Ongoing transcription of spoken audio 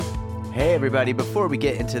Hey everybody, before we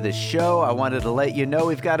get into the show, I wanted to let you know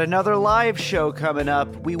we've got another live show coming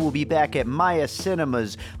up. We will be back at Maya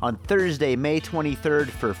Cinemas on Thursday, May 23rd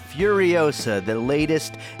for Furiosa, the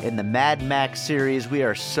latest in the Mad Max series. We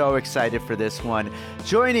are so excited for this one.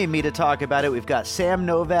 Joining me to talk about it, we've got Sam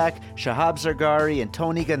Novak, Shahab Zargari, and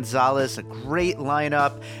Tony Gonzalez. A great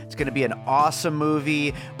lineup. It's going to be an awesome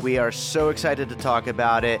movie. We are so excited to talk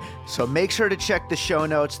about it. So make sure to check the show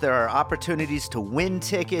notes. There are opportunities to win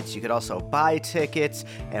tickets. You could also buy tickets,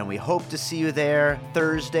 and we hope to see you there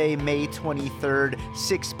Thursday, May 23rd,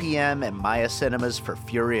 6 p.m. at Maya Cinemas for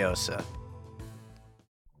Furiosa.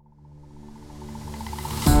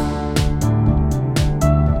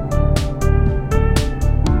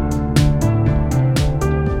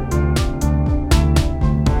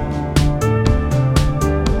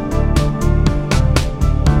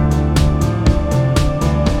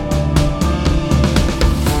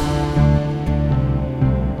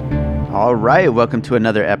 All right, welcome to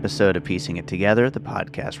another episode of Piecing It Together, the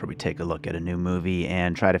podcast where we take a look at a new movie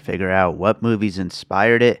and try to figure out what movies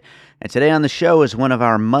inspired it. And today on the show is one of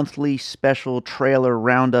our monthly special trailer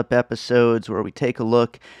roundup episodes where we take a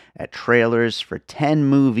look at trailers for 10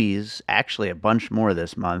 movies, actually a bunch more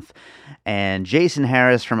this month. And Jason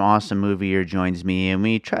Harris from Awesome Movie Year joins me, and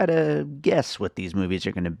we try to guess what these movies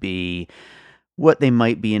are going to be, what they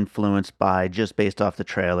might be influenced by just based off the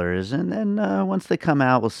trailers. And then once they come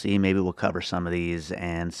out, we'll see. Maybe we'll cover some of these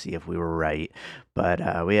and see if we were right.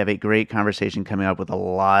 But we have a great conversation coming up with a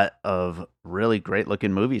lot of really great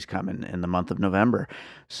looking movies coming in the month of November.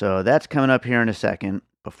 So that's coming up here in a second.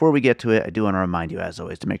 Before we get to it, I do want to remind you, as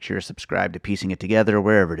always, to make sure you're subscribed to Piecing It Together,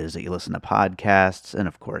 wherever it is that you listen to podcasts. And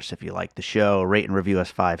of course, if you like the show, rate and review us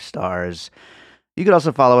 5 stars. You can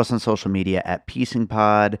also follow us on social media at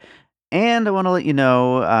PiecingPod. And I want to let you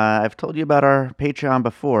know, I've told you about our Patreon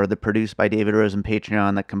before, the Produced by David Rosen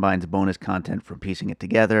Patreon that combines bonus content from Piecing It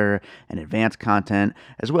Together and advanced content,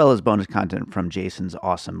 as well as bonus content from Jason's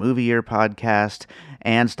Awesome Movie Year podcast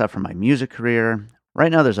and stuff from my music career.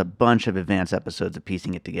 Right now, there's a bunch of advanced episodes of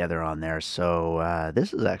Piecing It Together on there, so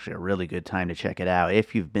this is actually a really good time to check it out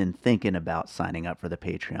if you've been thinking about signing up for the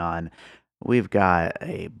Patreon. We've got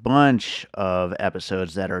a bunch of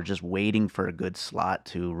episodes that are just waiting for a good slot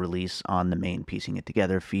to release on the main Piecing It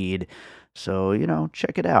Together feed. So,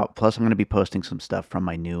 check it out. Plus, I'm going to be posting some stuff from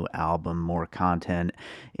my new album, more content,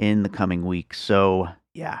 in the coming weeks. So,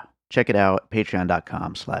 yeah, check it out,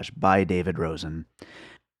 patreon.com/bydavidrosen.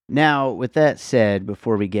 Now, with that said,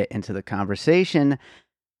 before we get into the conversation,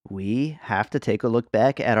 we have to take a look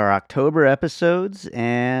back at our October episodes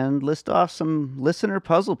and list off some listener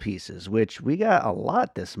puzzle pieces, which we got a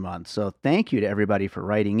lot this month. So thank you to everybody for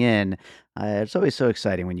writing in. It's always so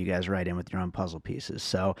exciting when you guys write in with your own puzzle pieces.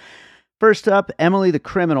 So first up, Emily the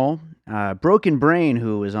Criminal. Broken Brain,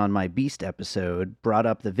 who was on my Beast episode, brought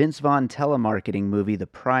up the Vince Vaughn telemarketing movie, The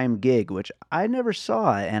Prime Gig, which I never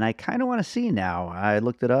saw, and I kind of want to see now. I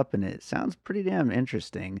looked it up, and it sounds pretty damn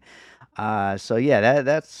interesting. So yeah,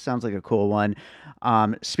 that sounds like a cool one.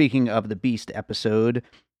 Speaking of the Beast episode,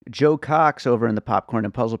 Joe Cox over in the Popcorn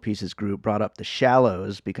and Puzzle Pieces group brought up The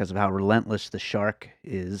Shallows because of how relentless the shark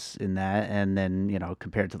is in that, and then,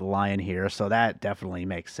 compared to the lion here. So that definitely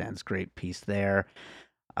makes sense. Great piece there.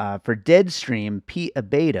 For Deadstream, Pete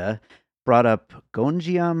Abeda brought up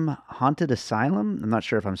Gonjiam Haunted Asylum. I'm not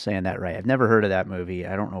sure if I'm saying that right. I've never heard of that movie.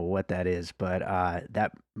 I don't know what that is, but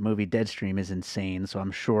that movie Deadstream is insane, so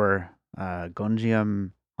I'm sure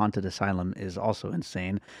Gonjiam Haunted Asylum is also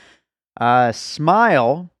insane.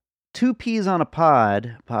 Smile, Two Peas on a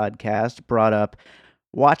Pod podcast brought up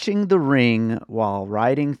watching The Ring while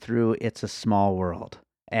riding through It's a Small World.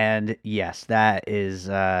 And yes, that is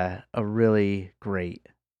a really great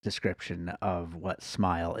description of what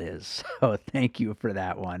Smile is. So thank you for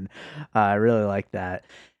that one. I really like that.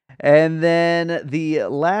 And then the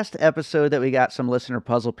last episode that we got some listener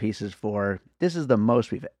puzzle pieces for, this is the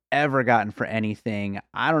most we've ever gotten for anything.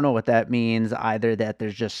 I don't know what that means, either that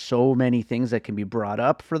there's just so many things that can be brought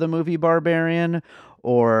up for the movie Barbarian,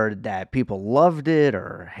 or that people loved it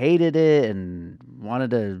or hated it and wanted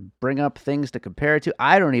to bring up things to compare it to.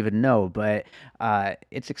 I don't even know, but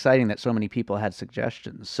it's exciting that so many people had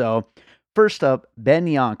suggestions. So first up, Ben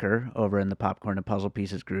Yonker over in the Popcorn and Puzzle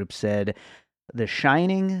Pieces group said, The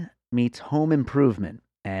Shining meets Home Improvement.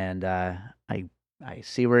 And I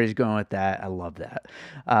see where he's going with that. I love that.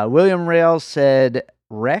 William Rails said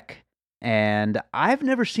Wreck. And I've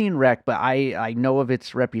never seen Wreck, but I know of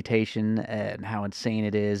its reputation and how insane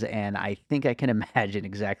it is, and I think I can imagine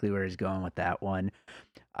exactly where he's going with that one.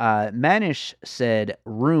 Manish said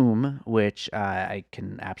Room, which I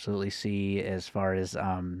can absolutely see as far as,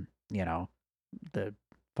 the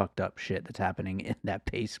fucked up shit that's happening in that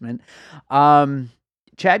basement.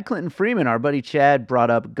 Chad Clinton Freeman, our buddy Chad, brought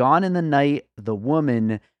up Gone in the Night, The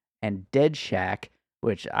Woman, and Dead Shack,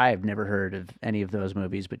 which I've never heard of any of those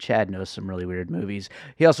movies, but Chad knows some really weird movies.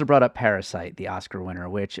 He also brought up Parasite, the Oscar winner,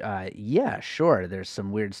 which, yeah, sure, there's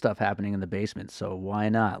some weird stuff happening in the basement, so why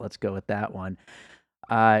not? Let's go with that one.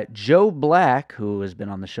 Joe Black, who has been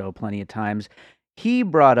on the show plenty of times, he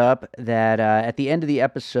brought up that at the end of the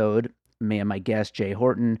episode, me and my guest, Jay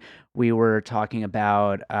Horton, we were talking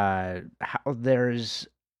about how there's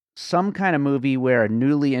some kind of movie where a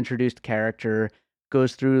newly introduced character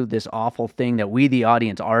goes through this awful thing that we, the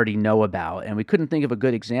audience, already know about, and we couldn't think of a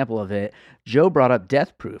good example of it. Joe brought up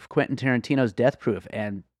Death Proof, Quentin Tarantino's Death Proof,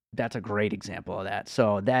 and that's a great example of that.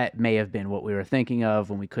 So that may have been what we were thinking of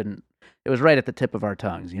when we couldn't. It was right at the tip of our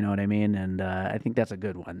tongues, you know what I mean? And I think that's a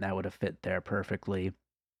good one. That would have fit there perfectly.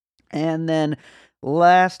 And then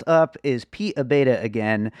last up is Pete Abeta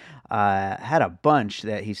again. Had a bunch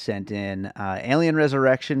that he sent in. Alien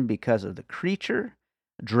Resurrection because of the creature.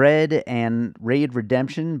 Dread and Raid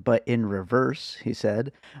Redemption, but in reverse, he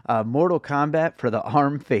said. Mortal Kombat for the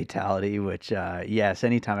arm fatality, which, yes,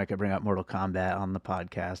 anytime I could bring up Mortal Kombat on the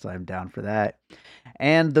podcast, I'm down for that.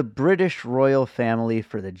 And the British royal family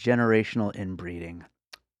for the generational inbreeding.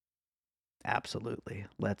 Absolutely.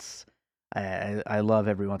 I love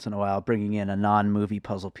every once in a while bringing in a non-movie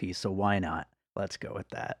puzzle piece, so why not? Let's go with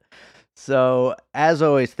that. So, as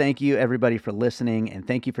always, thank you everybody for listening, and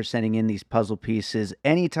thank you for sending in these puzzle pieces.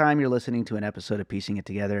 Anytime you're listening to an episode of Piecing It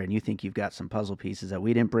Together and you think you've got some puzzle pieces that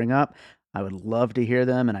we didn't bring up, I would love to hear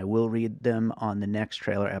them, and I will read them on the next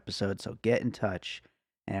trailer episode, so get in touch.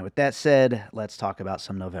 And with that said, let's talk about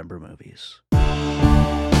some November movies.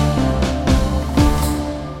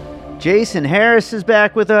 Jason Harris is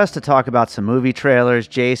back with us to talk about some movie trailers.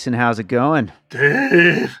 Jason, how's it going?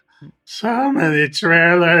 Dave, so many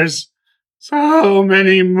trailers, so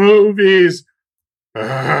many movies.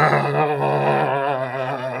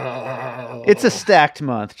 It's a stacked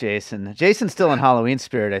month, Jason. Jason's still in Halloween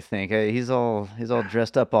spirit, I think. He's all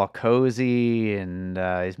dressed up all cozy, and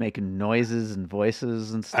he's making noises and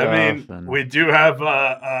voices and stuff. I mean, we do have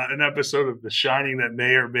an episode of The Shining that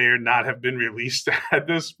may or may not have been released at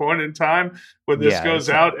this point in time when this goes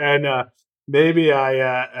out, and maybe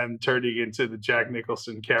I am turning into the Jack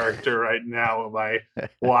Nicholson character right now by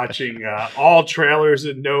watching all trailers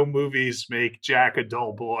and no movies make Jack a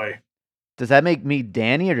dull boy. Does that make me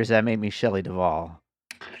Danny, or does that make me Shelley Duvall?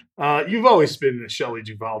 You've always been a Shelley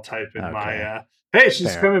Duvall type in my... hey,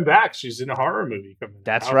 she's coming back. She's in a horror movie coming back.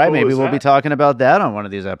 That's right. Maybe we'll be talking about that on one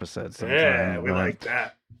of these episodes sometime. Yeah, we like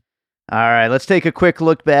that. All right, let's take a quick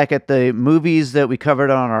look back at the movies that we covered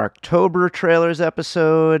on our October trailers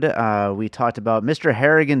episode. We talked about Mr.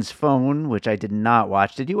 Harrigan's Phone, which I did not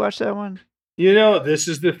watch. Did you watch that one? You know, this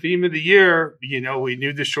is the theme of the year. You know, we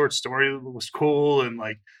knew the short story was cool and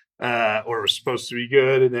like... or was supposed to be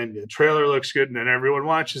good, and then the trailer looks good, and then everyone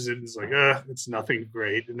watches it and it's like, it's nothing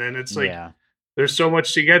great. And then it's like, there's so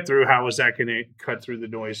much to get through. How is that going to cut through the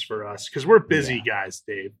noise for us? Because we're busy guys,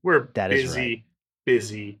 Dave. We're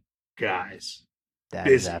busy guys. That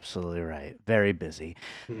is absolutely right. Very busy.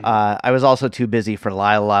 I was also too busy for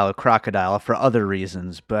Lyle Crocodile for other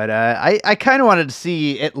reasons, but I kind of wanted to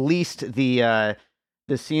see at least the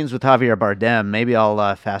scenes with Javier Bardem. Maybe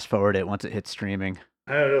I'll fast forward it once it hits streaming.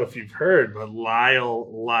 I don't know if you've heard, but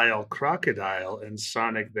Lyle Crocodile and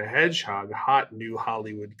Sonic the Hedgehog, hot new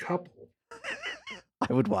Hollywood couple.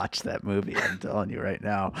 I would watch that movie, I'm telling you right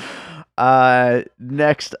now.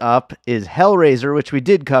 Next up is Hellraiser, which we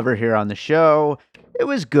did cover here on the show. It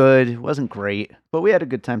was good. It wasn't great, but we had a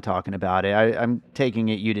good time talking about it. I'm taking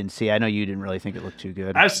it you didn't see. I know you didn't really think it looked too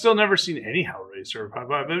good. I've still never seen any Hellraiser.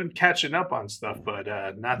 I've been catching up on stuff, but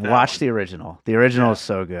not that Watch the original. The original is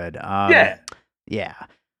so good. Yeah.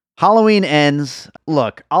 Halloween Ends.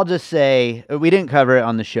 Look, I'll just say, we didn't cover it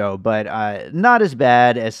on the show, but not as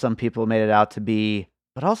bad as some people made it out to be,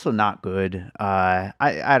 but also not good. I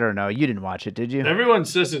don't know. You didn't watch it, did you? Everyone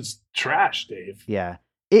says it's trash, Dave. Yeah.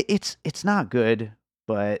 It's not good,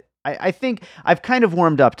 but I think I've kind of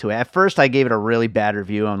warmed up to it. At first, I gave it a really bad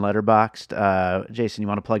review on Letterboxd. Jason, you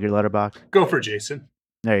want to plug your Letterboxd? Go for Jason.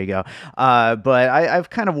 There you go. But I've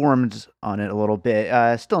kind of warmed on it a little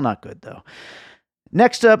bit. Still not good, though.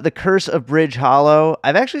 Next up, The Curse of Bridge Hollow.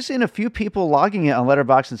 I've actually seen a few people logging it on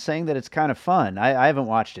Letterboxd and saying that it's kind of fun. I haven't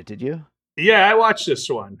watched it. Did you? Yeah, I watched this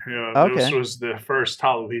one. Okay. This was the first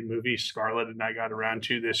Halloween movie Scarlett and I got around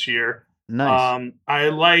to this year. Nice. I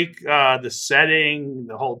like the setting,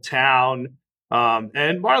 the whole town.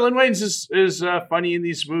 And Marlon Wayans is funny in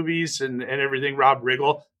these movies and everything. Rob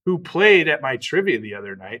Riggle. who played at my trivia the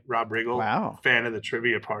other night. Rob Riggle, Wow. fan of the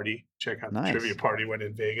Trivia Party. Check out the Nice. Trivia Party when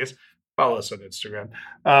in Vegas. Follow us on Instagram.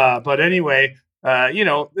 But anyway,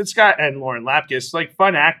 it's got, and Lauren Lapkus, like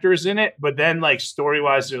fun actors in it, but then like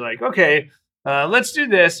story-wise, they're like, okay, let's do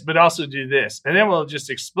this, but also do this. And then we'll just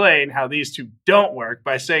explain how these two don't work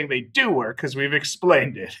by saying they do work because we've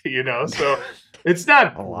explained it, So it's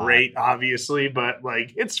not great, obviously, but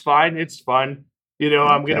like it's fine. It's fun.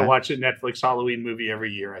 I'm going to watch a Netflix Halloween movie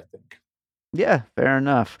every year, I think. Yeah, fair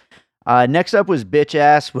enough. Next up was Bitch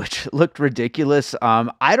Ass, which looked ridiculous.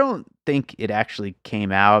 I don't think it actually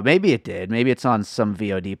came out. Maybe it did. Maybe it's on some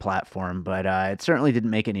VOD platform, but it certainly didn't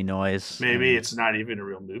make any noise. Maybe it's not even a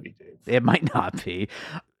real movie, Dave. It might not be.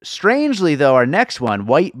 Strangely, though, our next one,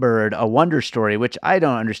 White Bird, A Wonder Story, which I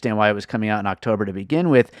don't understand why it was coming out in October to begin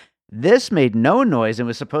with. This made no noise and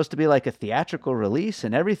was supposed to be like a theatrical release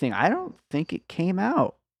and everything. I don't think it came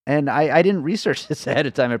out. And I didn't research this ahead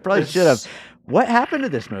of time. I probably should have. What happened to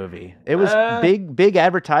this movie? It was big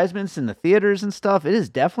advertisements in the theaters and stuff. It is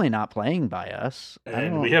definitely not playing by us.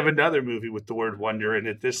 And we have another movie with the word wonder in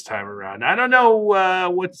it this time around. I don't know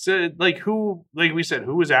what's who, like we said,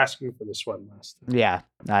 who was asking for this one last time? Yeah,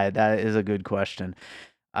 that is a good question.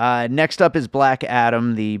 Next up is Black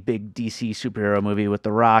Adam, the big DC superhero movie with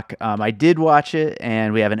The Rock. I did watch it,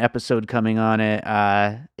 and we have an episode coming on it.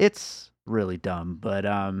 It's really dumb, but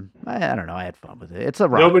I don't know. I had fun with it. It's a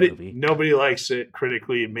Rock movie. Nobody likes it.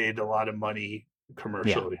 Critically, it made a lot of money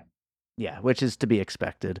commercially. Yeah, which is to be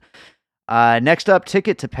expected. Next up,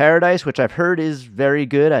 Ticket to Paradise, which I've heard is very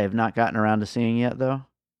good. I have not gotten around to seeing yet, though.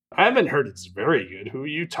 I haven't heard it's very good. Who are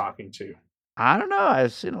you talking to? I don't know.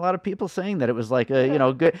 I've seen a lot of people saying that it was like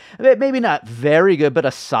a, good, maybe not very good, but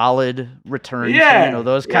a solid return to,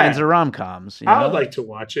 those kinds of rom-coms. I would like to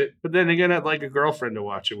watch it, but then again, I'd like a girlfriend to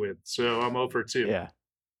watch it with, so I'm over too.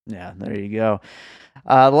 Yeah, there you go.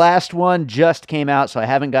 Last one just came out, so I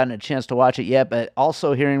haven't gotten a chance to watch it yet, but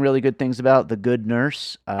also hearing really good things about The Good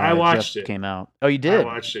Nurse. I watched it. Came out. Oh, you did? I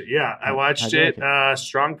watched it. Yeah, I watched it. Like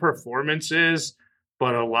strong performances,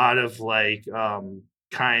 but a lot of like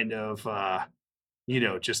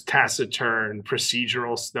just taciturn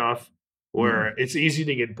procedural stuff where it's easy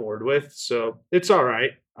to get bored with. So it's all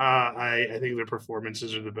right. I think the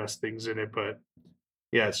performances are the best things in it, but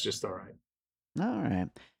yeah, it's just all right. All right.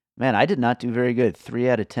 Man, I did not do very good. 3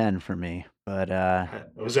 out of 10 for me. But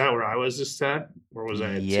was that where I was this time? Or was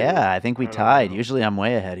I at 2? I think we tied. Usually I'm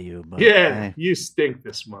way ahead of you. But you stink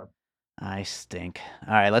this month. I stink.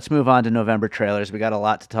 All right, let's move on to November trailers. We got a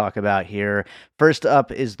lot to talk about here. First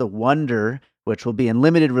up is The Wonder, which will be in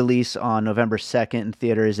limited release on November 2nd in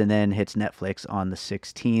theaters and then hits Netflix on the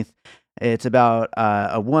 16th. It's about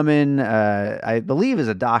a woman, I believe is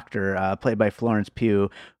a doctor, played by Florence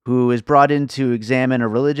Pugh, who is brought in to examine a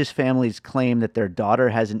religious family's claim that their daughter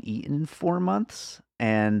hasn't eaten in 4 months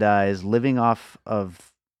and is living off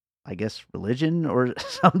of, I guess, religion or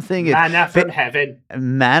something. Manna from heaven.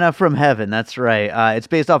 Manna from heaven, that's right. It's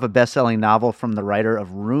based off a best-selling novel from the writer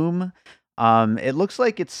of Room. It looks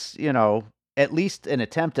like it's, at least an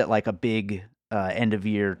attempt at like a big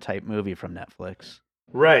end-of-year type movie from Netflix.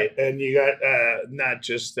 Right, and you got not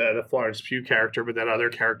just the Florence Pugh character, but that other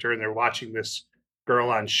character, and they're watching this girl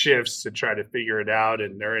on shifts to try to figure it out,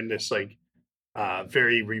 and they're in this like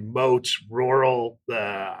very remote, rural,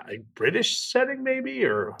 British setting, maybe,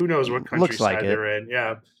 or who knows what countryside they're in.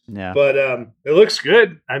 Yeah. But it looks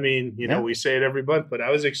good. I mean, we say it every month, but I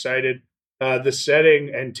was excited. The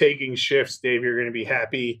setting and taking shifts, Dave, you're going to be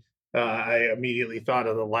happy. I immediately thought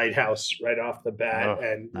of The Lighthouse right off the bat,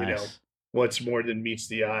 nice. What's more than meets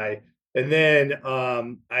the eye. And then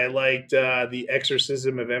I liked The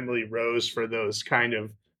Exorcism of Emily Rose for those kind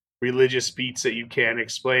of religious beats that you can't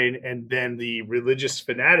explain, and then the religious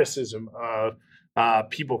fanaticism of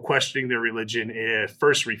people questioning their religion.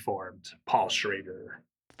 First Reformed, Paul Schrader.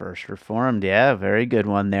 First Reformed, yeah, very good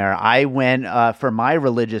one there. I went for my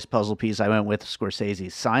religious puzzle piece. I went with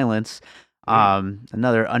Scorsese's Silence,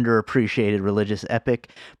 another underappreciated religious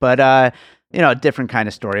epic, but a different kind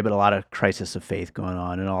of story, but a lot of crisis of faith going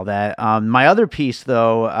on and all that. My other piece,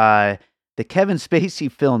 though. The Kevin Spacey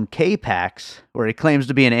film K-Pax, where he claims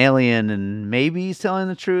to be an alien and maybe he's telling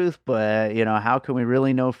the truth, but, how can we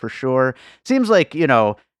really know for sure? Seems like,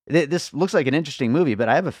 this looks like an interesting movie, but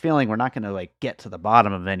I have a feeling we're not going to, get to the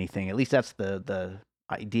bottom of anything. At least that's the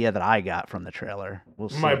idea that I got from the trailer. We'll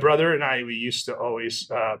see. My brother and I, we used to always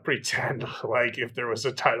pretend like if there was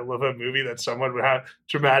a title of a movie that someone would have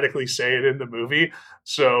dramatically say it in the movie.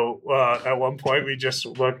 So at one point we just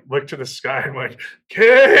looked to the sky and went,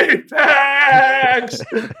 K-Pax!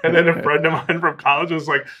 And then a friend of mine from college was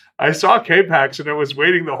like, I saw K-Pax and I was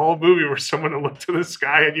waiting the whole movie for someone to look to the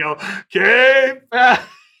sky and yell,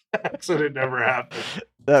 K-Pax! And it never happened.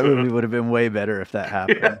 That movie would have been way better if that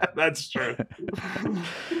happened. Yeah, that's true.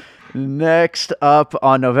 Next up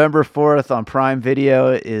on November 4th on Prime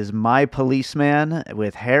Video is My Policeman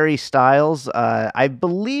with Harry Styles. I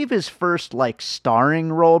believe his first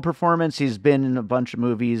starring role performance. He's been in a bunch of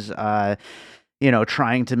movies,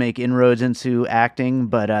 trying to make inroads into acting,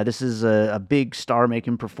 but this is a big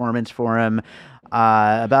star-making performance for him.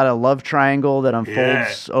 About a love triangle that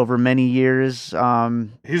unfolds over many years.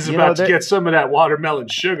 He's about to get some of that watermelon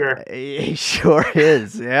sugar. He sure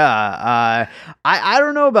is, yeah. I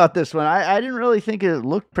don't know about this one. I didn't really think it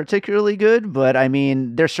looked particularly good, but I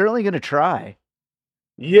mean, they're certainly going to try.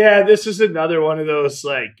 Yeah, this is another one of those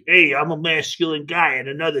hey, I'm a masculine guy at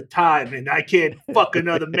another time, and I can't fuck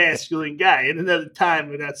another masculine guy at another time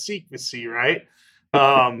without secrecy, right?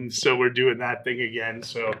 So we're doing that thing again.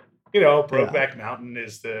 So, Brokeback Mountain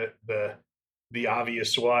is the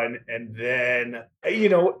obvious one. And then,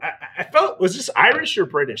 I felt, was this Irish or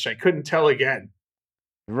British? I couldn't tell again.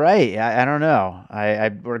 Right. I don't know.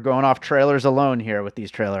 We're going off trailers alone here with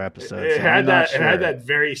these trailer episodes. It had that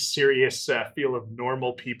very serious feel of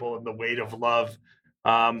Normal People and The Weight of Love,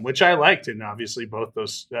 which I liked. And obviously both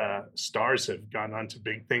those stars have gone on to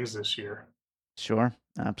big things this year. Sure.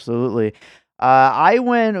 Absolutely. I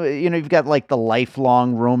went, you've got the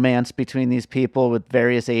lifelong romance between these people with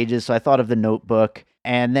various ages. So I thought of The Notebook.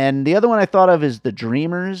 And then the other one I thought of is The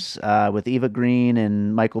Dreamers with Eva Green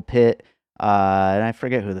and Michael Pitt. And I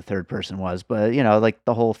forget who the third person was, but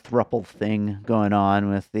the whole throuple thing going on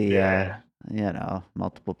with the,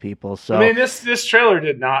 multiple people. So I mean, this trailer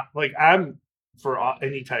did not I'm for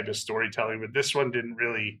any type of storytelling, but this one didn't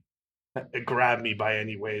really grab me by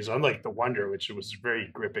any ways. Unlike The Wonder, which was a very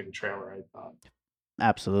gripping trailer, I thought.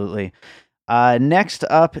 Absolutely. Next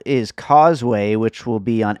up is Causeway, which will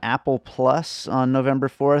be on Apple Plus on November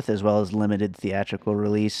 4th, as well as limited theatrical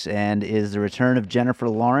release, and is the return of Jennifer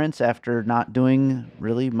Lawrence after not doing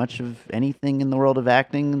really much of anything in the world of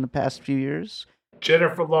acting in the past few years.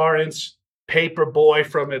 Jennifer Lawrence, Paperboy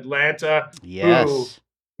from Atlanta. Yes. Ooh,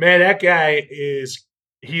 man, that guy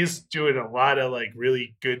he's doing a lot of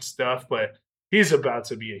really good stuff, but he's about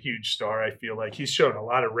to be a huge star. I feel like he's shown a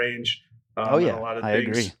lot of range. A lot of things. I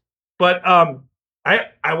agree. But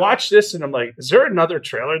I watched this and I'm like, is there another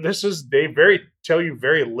trailer? They tell you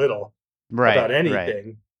very little about anything.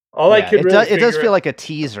 Right. All I could really it does feel like a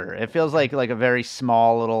teaser. It feels like a very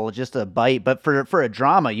small little, just a bite. But for a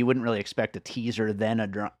drama, you wouldn't really expect a teaser then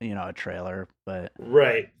a trailer. But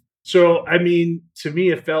right. So I mean, to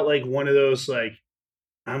me, it felt like one of those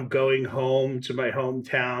I'm going home to my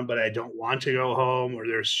hometown, but I don't want to go home, or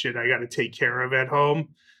there's shit I got to take care of at home.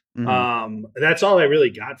 Mm-hmm. That's all I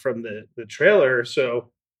really got from the trailer.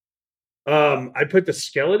 So I put the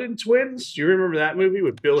Skeleton Twins. Do you remember that movie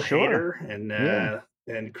with Bill Hader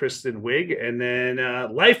and Kristen Wiig? And then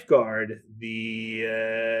Lifeguard,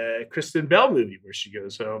 the Kristen Bell movie where she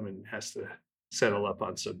goes home and has to settle up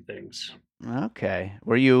on some things. Okay.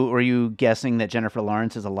 Were you guessing that Jennifer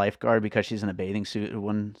Lawrence is a lifeguard because she's in a bathing suit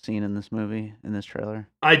one scene in this movie, in this trailer?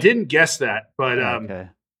 I didn't guess that, but okay.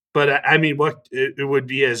 But I mean, it would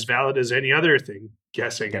be as valid as any other thing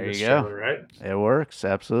guessing in this trailer, right? It works,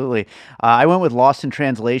 absolutely. I went with Lost in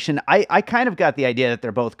Translation. I kind of got the idea that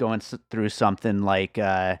they're both going through something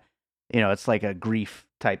it's like a grief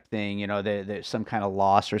type thing, there's some kind of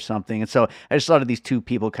loss or something. And so I just thought of these two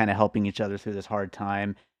people kind of helping each other through this hard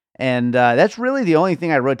time. And that's really the only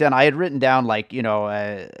thing I wrote down. I had written down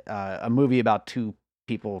a movie about two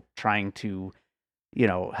people trying to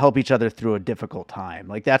help each other through a difficult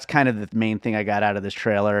time. That's kind of the main thing I got out of this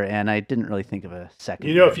trailer, and I didn't really think of a second.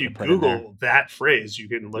 If you Google that phrase, you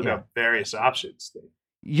can look up various options.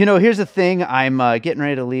 Here's the thing. I'm getting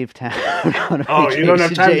ready to leave town. You don't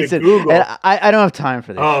have time to Google. And I don't have time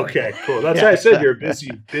for this. Oh, okay, cool. That's why I said you're a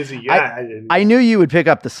busy guy. I knew you would pick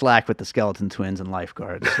up the slack with the Skeleton Twins and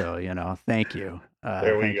Lifeguard, so, thank you.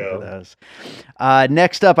 There we go. For those.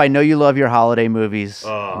 Next up, I know you love your holiday movies,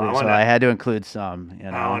 so I had to include some.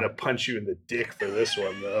 I want to punch you in the dick for this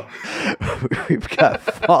one, though. We've got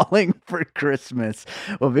Falling for Christmas.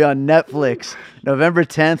 We'll be on Netflix November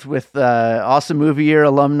 10th with Awesome Movie Year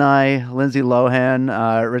alumni Lindsay Lohan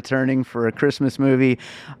returning for a Christmas movie.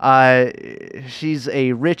 She's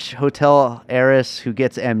a rich hotel heiress who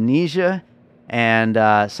gets amnesia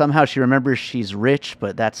and somehow she remembers she's rich,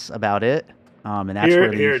 but that's about it. And that's where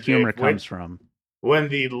the humor comes from. When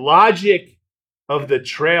the logic of the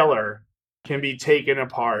trailer can be taken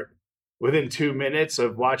apart within 2 minutes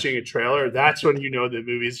of watching a trailer, that's when you know the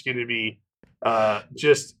movie's going to be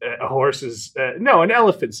just a horse's, an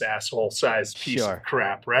elephant's asshole sized piece of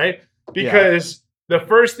crap, right? Because the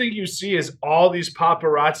first thing you see is all these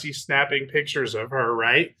paparazzi snapping pictures of her,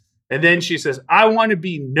 right? And then she says, I want to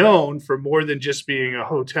be known for more than just being a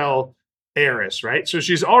hotel heiress, right? So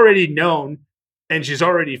she's already known and she's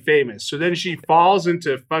already famous. So then she falls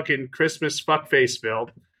into fucking Christmas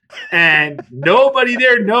fuckfaceville and nobody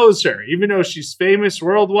there knows her, even though she's famous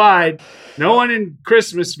worldwide. No one in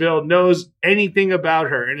Christmasville knows anything about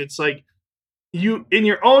her. And it's like, you, in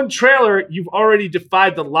your own trailer, you've already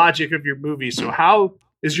defied the logic of your movie. So how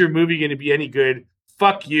is your movie going to be any good?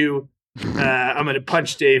 Fuck you. I'm going to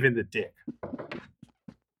punch Dave in the dick.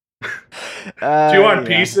 Do you want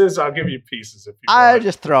pieces? I'll give you pieces if you want. I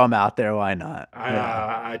just throw them out there. Why not?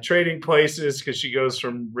 Trading Places, because she goes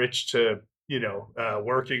from rich to,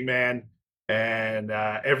 working man, and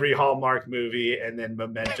every Hallmark movie, and then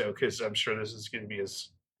Memento, because I'm sure this is going to be as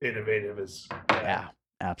innovative as. Yeah,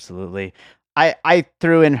 absolutely. I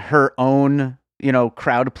threw in her own,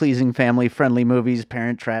 crowd-pleasing, family-friendly movies,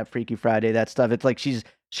 Parent Trap, Freaky Friday, that stuff. It's like she's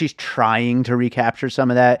trying to recapture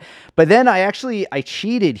some of that. But then I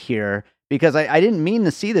cheated here because I didn't mean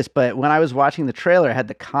to see this, but when I was watching the trailer, I had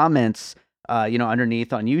the comments,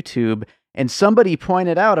 underneath on YouTube, and somebody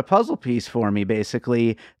pointed out a puzzle piece for me,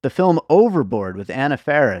 basically, the film Overboard with Anna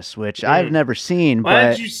Faris, which I've never seen.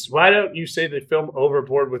 Why don't you say the film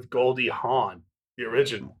Overboard with Goldie Hawn, the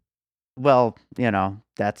original? Well,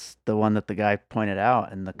 that's the one that the guy pointed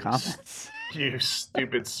out in the comments. You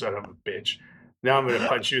stupid son of a bitch. Now I'm going to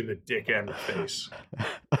punch you in the dick and the face.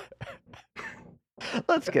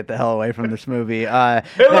 Let's get the hell away from this movie.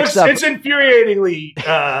 It's infuriatingly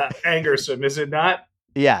angersome, is it not?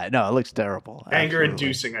 Yeah, no, it looks terrible.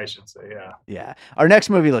 Anger-inducing, I should say, yeah. Yeah. Our next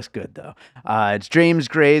movie looks good, though. It's James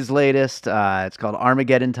Gray's latest. It's called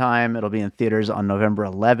Armageddon Time. It'll be in theaters on November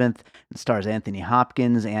 11th. It stars Anthony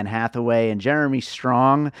Hopkins, Anne Hathaway, and Jeremy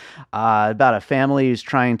Strong, about a family who's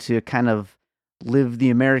trying to kind of live the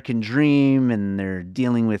American dream, and they're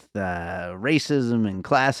dealing with racism and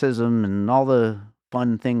classism and all the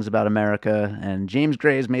fun things about America. And James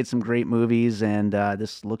Gray has made some great movies, and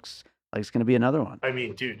this looks like it's going to be another one. I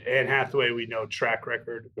mean, dude, Anne Hathaway, we know, track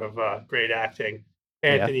record of great acting.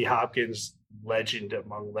 Anthony Hopkins, legend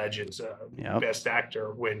among legends, best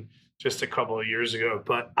actor win just a couple of years ago.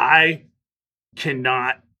 But I'm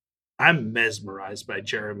mesmerized by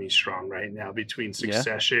Jeremy Strong right now between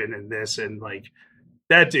Succession and this, and like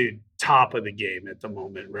that dude, top of the game at the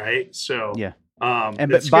moment, right? So yeah.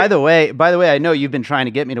 But by the way, I know you've been trying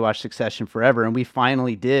to get me to watch Succession forever, and we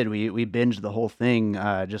finally did. We binged the whole thing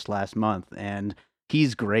just last month, and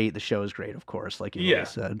he's great. The show is great, of course, like you always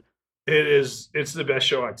said. It is. It's the best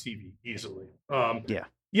show on TV, easily.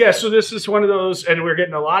 Yeah. So this is one of those, and we're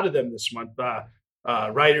getting a lot of them this month.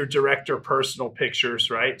 Writer, director, personal pictures,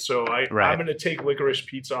 right? So I'm going to take Licorice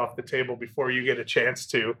Pizza off the table before you get a chance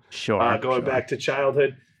to. Going back to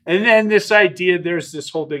childhood, and then this idea. There's this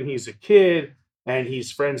whole thing. He's a kid. And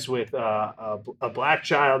he's friends with a black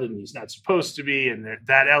child, and he's not supposed to be. And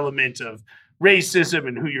that element of racism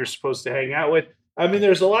and who you're supposed to hang out with. I mean,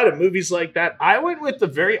 there's a lot of movies like that. I went with the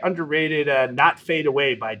very underrated Not Fade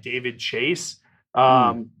Away by David Chase,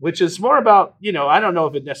 which is more about, I don't know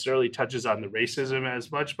if it necessarily touches on the racism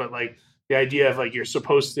as much, but like the idea of like you're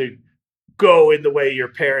supposed to go in the way your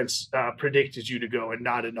parents predicted you to go and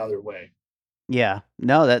not another way. Yeah,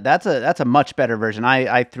 no, that's a much better version.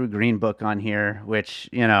 I threw Green Book on here, which,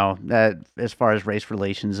 that as far as race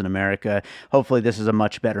relations in America, hopefully this is a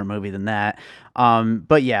much better movie than that.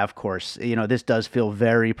 But yeah, of course, this does feel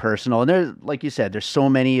very personal. And there's, like you said, there's so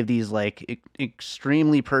many of these like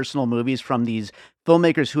extremely personal movies from these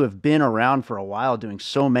filmmakers who have been around for a while doing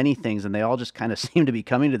so many things, and they all just kind of seem to be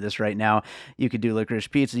coming to this right now. You could do Licorice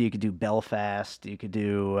Pizza, you could do Belfast, you could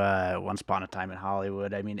do Once Upon a Time in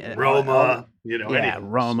Hollywood. I mean, Roma,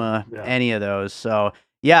 Roma, any of those. So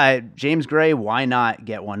yeah, James Gray, why not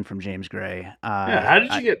get one from James Gray? How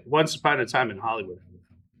did you get Once Upon a Time in Hollywood?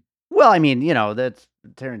 Well, I mean, that's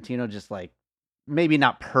Tarantino, just like, maybe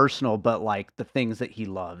not personal, but like the things that he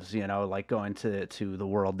loves, like going to the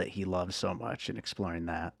world that he loves so much and exploring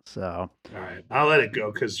that. So, all right, I'll let it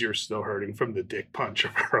go because you're still hurting from the dick punch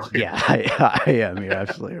of earlier. Yeah, I am. You're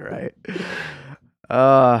absolutely right.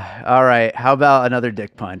 All right. How about another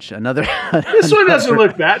dick punch? This one doesn't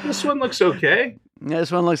look bad. This one looks okay.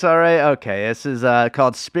 This one looks all right. Okay, this is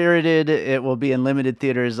called Spirited. It will be in limited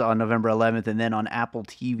theaters on November 11th and then on Apple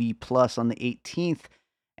TV Plus on the 18th.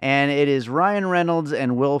 And it is Ryan Reynolds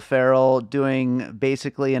and Will Ferrell doing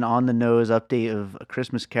basically an on-the-nose update of A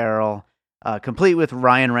Christmas Carol, complete with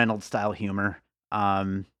Ryan Reynolds style humor.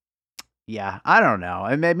 Yeah, I don't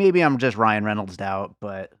know. Maybe I'm just Ryan Reynolds out,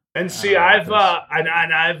 but And see, I've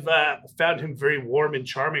found him very warm and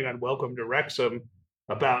charming on Welcome to Wrexham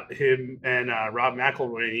about him and Rob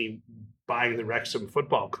McElhenney buying the Wrexham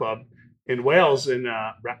Football Club in Wales, and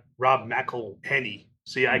Rob McElhenney.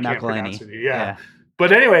 See, I can't pronounce it. Yeah.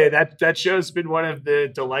 But anyway, that show's been one of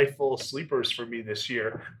the delightful sleepers for me this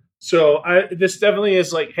year. So this definitely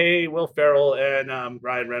is like, hey, Will Ferrell and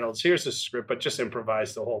Ryan Reynolds, here's the script, but just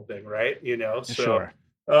improvise the whole thing, right? So. Sure.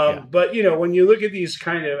 But when you look at these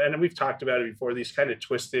kind of, and we've talked about it before, these kind of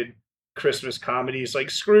twisted Christmas comedies, like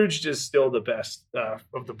Scrooged is still the best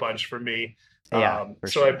of the bunch for me. So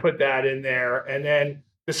sure. I put that in there, and then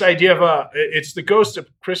this idea of it's the ghost of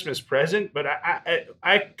Christmas Present, but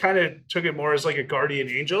I kind of took it more as like a guardian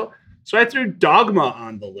angel. So I threw Dogma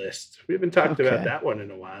on the list. We haven't talked about that one in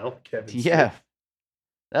a while, Kevin. Yeah,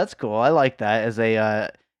 that's cool. I like that as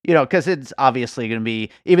a. Because it's obviously going to be,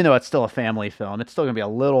 even though it's still a family film, it's still going to be a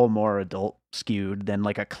little more adult skewed than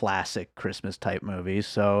like a classic Christmas type movie.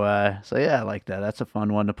 So yeah, I like that. That's a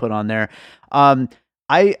fun one to put on there.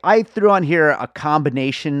 I threw on here a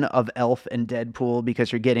combination of Elf and Deadpool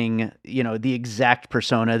because you're getting, the exact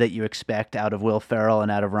persona that you expect out of Will Ferrell and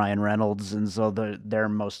out of Ryan Reynolds. And so they're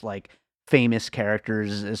most like famous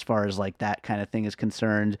characters as far as like that kind of thing is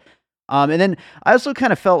concerned. And then I also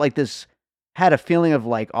kind of felt like this had a feeling of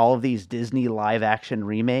like all of these Disney live action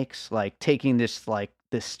remakes, like taking this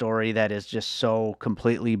story that is just so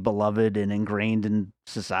completely beloved and ingrained in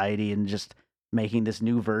society and just making this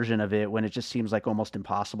new version of it when it just seems like almost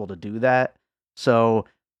impossible to do that. So,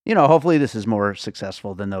 hopefully this is more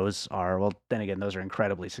successful than those are. Well, then again, those are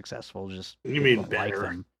incredibly successful. Just you mean better. Like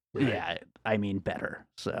them. Right. Yeah, I mean better.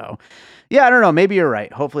 So, yeah, I don't know. Maybe you're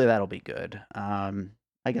right. Hopefully that'll be good. I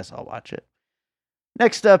guess I'll watch it.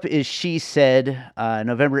 Next up is She Said,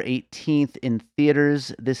 November 18th in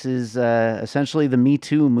theaters. This is essentially the Me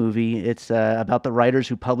Too movie. It's about the writers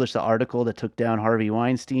who published the article that took down Harvey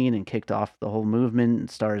Weinstein and kicked off the whole movement. It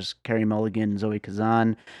stars Carey Mulligan and Zoe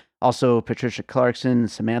Kazan. Also, Patricia Clarkson,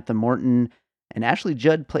 Samantha Morton, and Ashley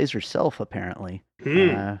Judd plays herself, apparently.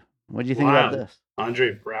 What do you think about this?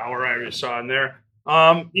 Andre Braugher, I just saw in there.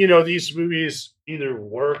 These movies either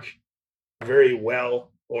work very well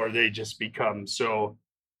or they just become so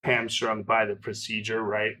hamstrung by the procedure,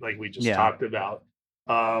 right? Like we just talked about.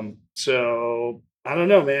 So I don't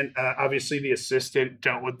know, man. Obviously, The Assistant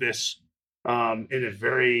dealt with this in a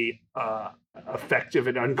very effective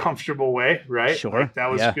and uncomfortable way, right? Sure. Like, that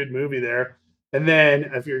was a good movie there. And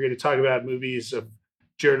then if you're going to talk about movies of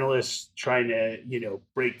journalists trying to,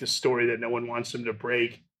 break the story that no one wants them to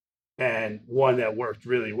break, and one that worked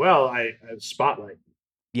really well, I Spotlight.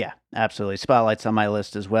 Yeah, absolutely. Spotlight's on my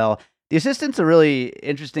list as well. The Assistant's a really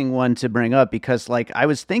interesting one to bring up because, like, I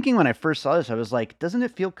was thinking when I first saw this, I was like, doesn't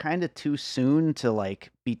it feel kind of too soon to, like,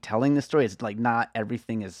 be telling the story? It's like not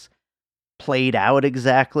everything is played out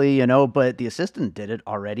exactly, but The Assistant did it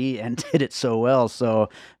already and did it so well. So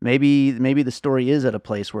maybe the story is at a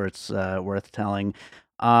place where it's worth telling.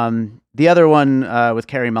 The other one with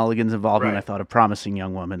Carey Mulligan's involvement, I thought A Promising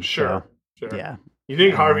Young Woman. Sure. Yeah. You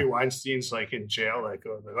think Harvey Weinstein's like in jail, like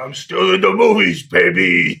I'm still in the movies,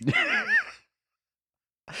 baby?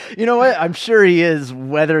 You know what? I'm sure he is.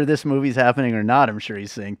 Whether this movie's happening or not, I'm sure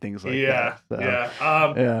he's saying things like that.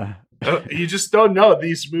 So. You just don't know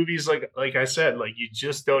these movies. Like I said, like you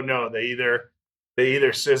just don't know. They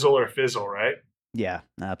either sizzle or fizzle, right? Yeah,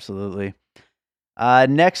 absolutely.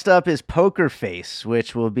 Next up is Poker Face,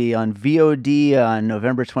 which will be on VOD on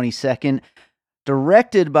November 22nd.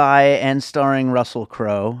 Directed by and starring Russell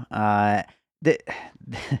Crowe.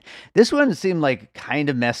 This one seemed like kind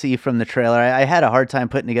of messy from the trailer. I had a hard time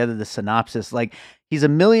putting together the synopsis. Like, he's a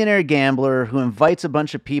millionaire gambler who invites a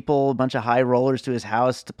bunch of people, a bunch of high rollers to his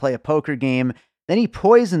house to play a poker game. Then he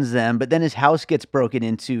poisons them, but then his house gets broken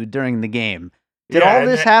into during the game. Did all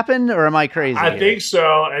this happen, or am I crazy? I think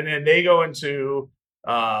so. And then they go into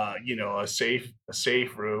a safe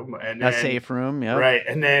room, and then, a safe room, yeah, right.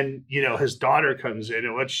 And then his daughter comes in,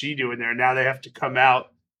 and what's she doing there? Now they have to come out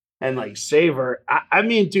and like save her. I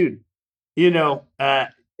mean, dude,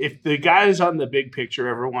 if the guys on The Big Picture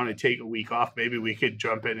ever want to take a week off, maybe we could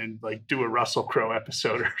jump in and like do a Russell Crowe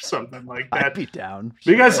episode or something like that. I'd be down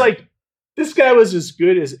because like this guy was as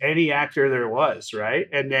good as any actor there was, right?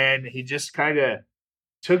 And then he just kind of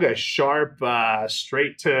took a sharp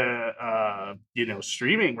straight to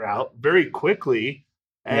streaming route very quickly.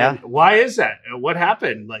 Yeah. And why is that? What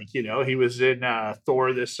happened? Like, he was in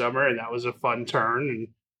Thor this summer, and that was a fun turn.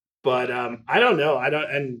 But I don't know. I don't.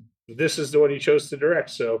 And this is the one he chose to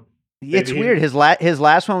direct. So It's maybe weird. His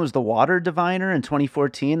last one was The Water Diviner in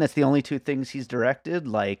 2014. That's the only two things he's directed.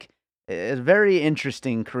 Like, a very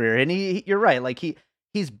interesting career. And you're right. Like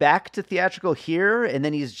he's back to theatrical here, and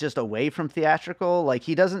then he's just away from theatrical. Like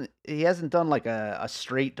he hasn't done like a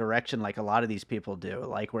straight direction like a lot of these people do,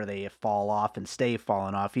 like where they fall off and stay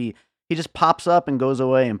falling off. He just pops up and goes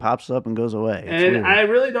away and pops up and goes away. It's And weird. I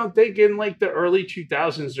really don't think in like the early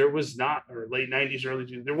 2000s there was not, or late 90s, early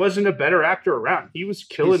 2000s, there wasn't a better actor around. He was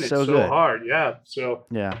killing He's it so so good. hard. Yeah. So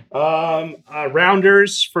Yeah.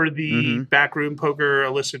 Rounders for the Mhm. backroom poker,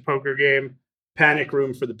 illicit poker game. Panic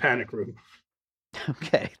Room for the Panic Room.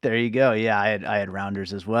 Okay, there you go. Yeah, I had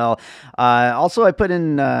Rounders as well. Also, I put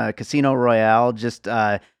in Casino Royale, just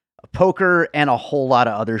poker and a whole lot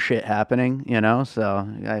of other shit happening, so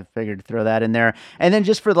I figured to throw that in there. And then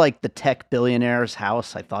just for like the tech billionaire's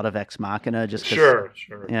house, I thought of Ex Machina just 'cause, Sure.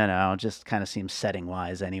 just kind of seems setting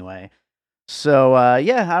wise anyway. So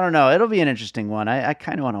yeah, I don't know. It'll be an interesting one. I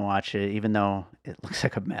kind of want to watch it, even though it looks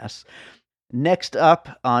like a mess. Next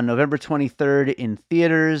up on November 23rd in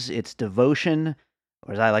theaters, it's Devotion,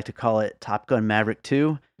 or as I like to call it, Top Gun Maverick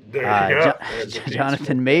 2. There you go. There's a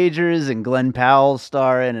Jonathan Majors and Glenn Powell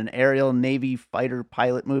star in an aerial Navy fighter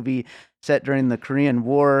pilot movie set during the Korean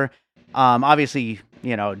War. Obviously,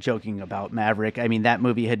 joking about Maverick. I mean, that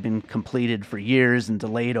movie had been completed for years and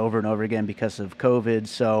delayed over and over again because of COVID.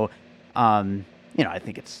 So, I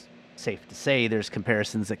think it's safe to say there's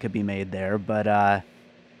comparisons that could be made there. But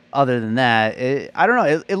other than that, I don't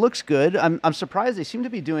know. It looks good. I'm surprised they seem to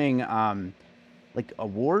be doing like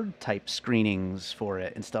award type screenings for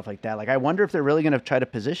it and stuff like that. Like, I wonder if they're really going to try to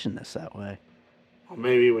position this that way. Well,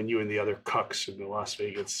 maybe when you and the other cucks in the Las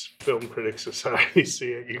Vegas Film Critics Society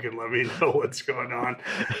see it, you can let me know what's going on.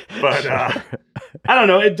 But I don't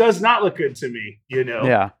know. It does not look good to me,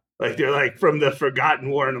 Yeah. Like they're like from the Forgotten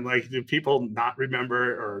War, and I'm like, do people not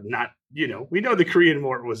remember or not? We know the Korean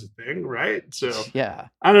War was a thing, right? So Yeah.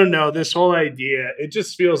 I don't know. This whole idea, it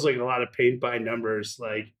just feels like a lot of paint by numbers.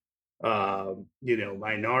 Like,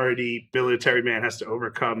 minority military man has to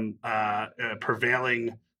overcome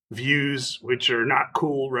prevailing views, which are not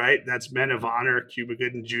cool, right? That's Men of Honor, Cuba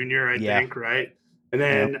Gooding Jr., I think, right? And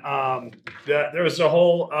then there was a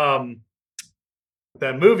whole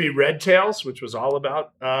that movie Red Tails, which was all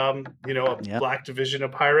about a black division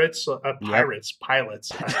of pilots.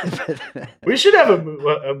 We should have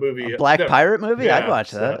a movie, a black pirate movie. I'd watch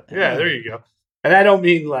that. Yeah, there you go. And I don't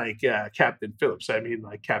mean like Captain Phillips. I mean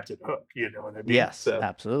like Captain Hook. You know what I mean? Yes,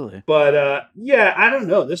 absolutely. But I don't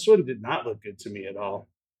know. This one did not look good to me at all.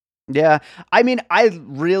 Yeah, I mean, I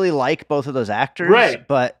really like both of those actors, right?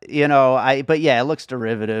 But it looks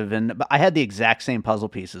derivative, and I had the exact same puzzle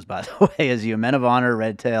pieces, by the way, as you. Men of Honor,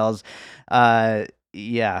 Red Tails, the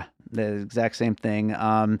exact same thing.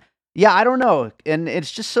 I don't know, and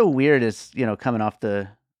it's just so weird. It's coming off the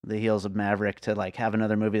heels of Maverick to like have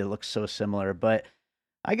another movie that looks so similar, but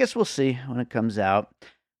I guess we'll see when it comes out.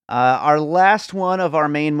 Our last one of our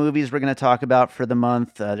main movies we're going to talk about for the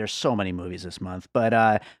month. There's so many movies this month,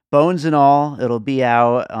 but Bones and All, it'll be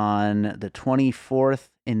out on the 24th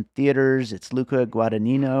in theaters. It's Luca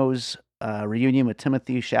Guadagnino's reunion with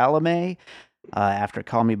Timothée Chalamet after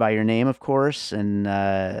Call Me By Your Name, of course, and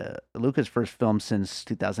Luca's first film since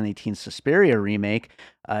 2018's Suspiria remake.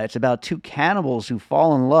 It's about two cannibals who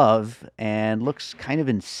fall in love and looks kind of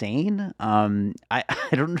insane. I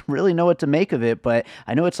don't really know what to make of it, but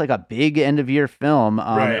I know it's like a big end-of-year film.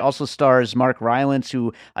 Right. It also stars Mark Rylance,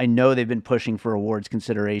 who I know they've been pushing for awards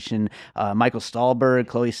consideration, Michael Stahlberg,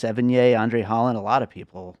 Chloe Sevigny, Andre Holland, a lot of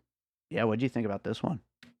people. Yeah, what do you think about this one?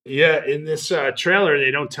 Yeah, in this trailer, they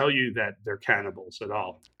don't tell you that they're cannibals at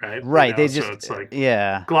all, right? Right, they just so it's like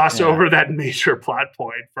gloss over that major plot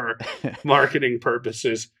point for marketing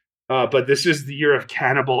purposes. But this is the year of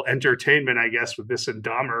cannibal entertainment, I guess, with this and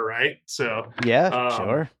Dahmer, right? So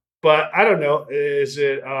sure. But I don't know. Is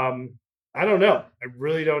it? I don't know. I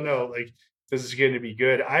really don't know. Like, this is going to be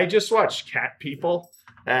good. I just watched Cat People,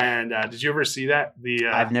 and did you ever see that?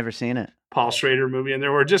 I've never seen it. Paul Schrader movie, and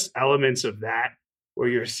there were just elements of that where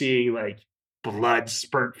you're seeing like blood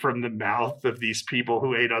spurt from the mouth of these people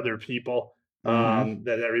who ate other people.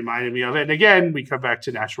 That reminded me of it. And again, we come back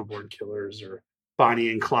to Natural Born Killers or Bonnie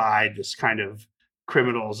and Clyde, this kind of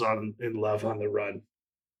criminals in love on the run.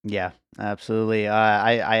 Yeah, absolutely.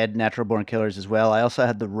 I had Natural Born Killers as well. I also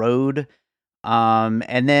had The Road.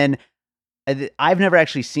 And then I've never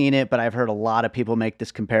actually seen it, but I've heard a lot of people make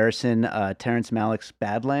this comparison. Terrence Malick's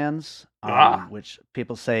Badlands, Ah, which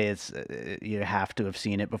people say it's you have to have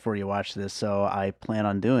seen it before you watch this. So I plan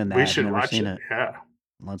on doing we that. I've should never watch seen it. it. Yeah.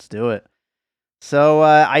 Let's do it. So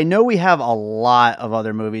I know we have a lot of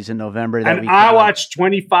other movies in November that And we could I like. watched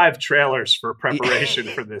 25 trailers for preparation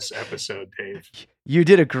for this episode, Dave. You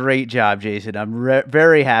did a great job, Jason. I'm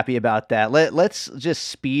very happy about that. Let's just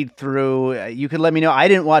speed through. You could let me know. I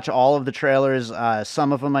didn't watch all of the trailers.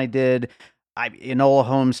 Some of them I did. Enola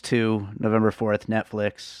Holmes 2, November 4th,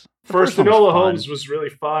 Netflix. The First, one was Enola fun. Holmes was really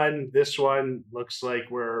fun. This one looks like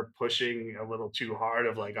we're pushing a little too hard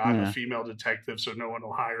of like, I'm a Yeah. female detective, so no one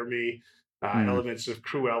will hire me. Mm. Elements of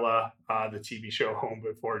Cruella, the TV show Home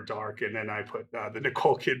Before Dark. And then I put the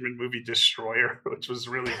Nicole Kidman movie Destroyer, which was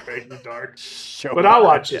really great and dark. But I'll Sure.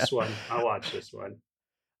 watch Yeah. this one. I'll watch this one.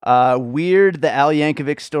 Weird, the Al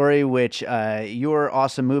Yankovic story, which your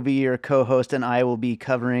awesome movie, your co-host and I will be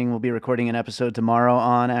covering. We'll be recording an episode tomorrow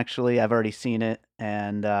on. Actually, I've already seen it,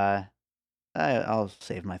 and I'll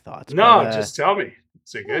save my thoughts. No, But just tell me.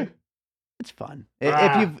 Is it good? it's fun.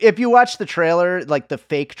 Ah, If you watch the trailer, like the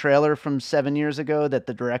fake trailer from 7 years ago that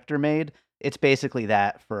the director made, it's basically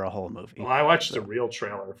that for a whole movie. well, I watched the So real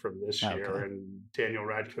trailer from this year, okay, and Daniel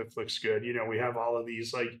Radcliffe looks good. You know, we have all of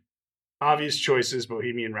these like obvious choices,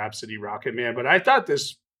 Bohemian Rhapsody, Rocket Man, but I thought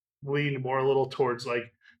this leaned more a little towards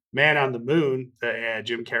like Man on the Moon, the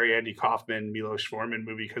Jim Carrey, Andy Kaufman, Milos Forman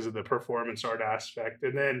movie because of the performance art aspect,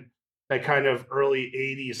 and then that kind of early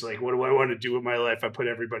 '80s, like what do I want to do with my life? I put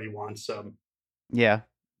Everybody Wants Some. yeah,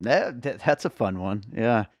 that's a fun one.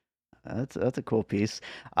 Yeah. That's a cool piece.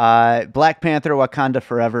 Black Panther: Wakanda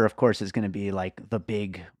Forever, of course, is going to be like the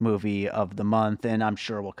big movie of the month, and I'm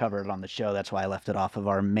sure we'll cover it on the show. That's why I left it off of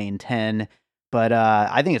our main 10. But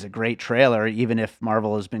I think it's a great trailer, even if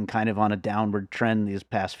Marvel has been kind of on a downward trend these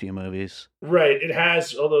past few movies. Right, it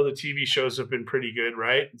has. Although the TV shows have been pretty good,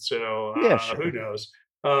 right? So Yeah, who sure. knows?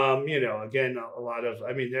 You know, again, a lot of.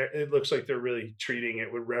 I mean, it looks like they're really treating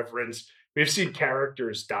it with reverence. We've seen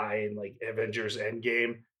characters die in like Avengers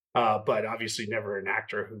Endgame, but obviously never an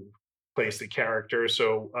actor who plays the character.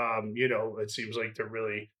 So you know, it seems like they're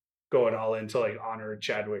really going all into like honor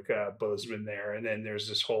Chadwick Boseman there, and then there's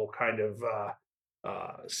this whole kind of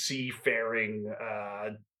seafaring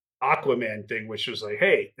Aquaman thing, which was like,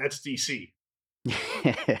 hey, that's DC.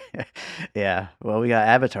 Yeah. Well, we got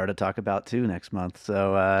Avatar to talk about too next month.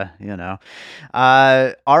 So,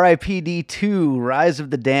 RIPD 2, Rise of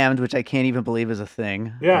the Damned, which I can't even believe is a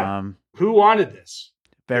thing. Yeah. Who wanted this?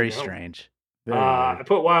 You Very know, strange. Very weird. I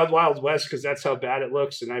put Wild Wild West because that's how bad it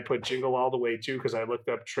looks, and I put Jingle All the Way too because I looked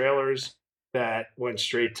up trailers that went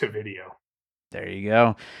straight to video. There you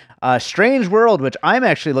go. Strange World, which I'm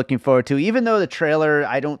actually looking forward to, even though the trailer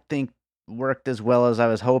I don't think worked as well as I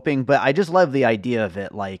was hoping, but I just love the idea of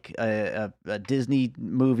it, like a Disney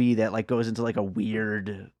movie that like goes into like a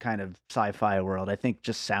weird kind of sci-fi world. I think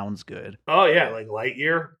just sounds good. Oh yeah, like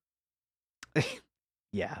Lightyear.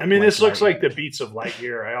 Yeah, I mean, like this looks like Lightyear. the beats of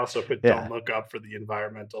Lightyear. I also put Don't Yeah. Look Up for the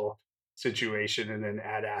environmental situation, and then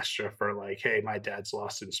Ad Astra for like, hey, my dad's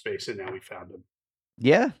lost in space, and now we found him.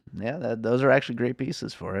 Yeah, those are actually great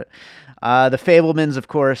pieces for it. The Fablemans, of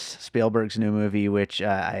course, Spielberg's new movie, which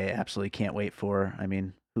I absolutely can't wait for. I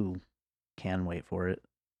mean, who can wait for it?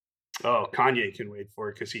 Oh, Kanye can wait for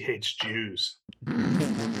it because he hates Jews.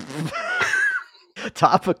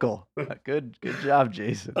 Topical. Good job,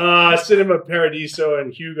 Jason. Cinema Paradiso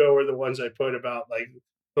and Hugo were the ones I put about like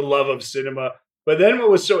the love of cinema. But then what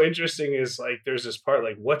was so interesting is like there's this part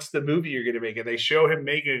like, what's the movie you're gonna make? And they show him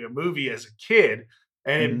making a movie as a kid,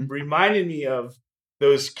 and it Hmm. reminded me of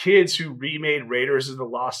those kids who remade Raiders of the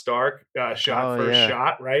Lost Ark, shot Oh for yeah.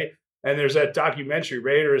 shot, right? And there's that documentary,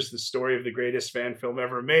 Raiders, the story of the greatest fan film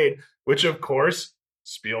ever made, which of course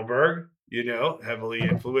Spielberg, you know, heavily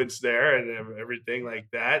influenced there and everything like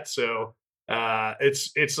that. So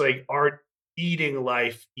it's like art eating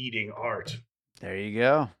life, eating art. There you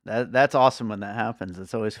go. That's awesome when that happens.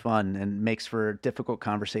 It's always fun and makes for difficult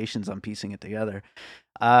conversations on piecing it together.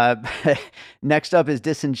 Uh, Next up is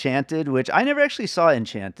Disenchanted, which I never actually saw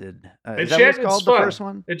Enchanted. Is that what it's Enchanted's called? The fun. first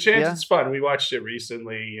one? Yeah. Enchanted's fun. We watched it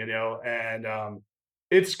recently, you know, and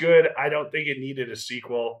it's good. I don't think it needed a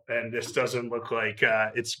sequel, and this doesn't look like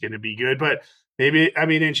it's going to be good. But maybe, I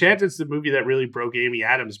mean, Enchanted's the movie that really broke Amy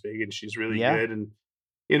Adams big, and she's really Yeah. good. And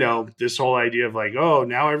you know, this whole idea of like, oh,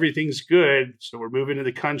 now everything's good, so we're moving to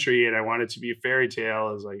the country, and I want it to be a fairy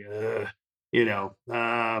tale is like, you know,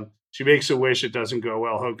 she makes a wish, it doesn't go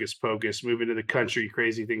well, hocus pocus, moving to the country,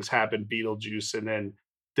 crazy things happen, Beetlejuice, and then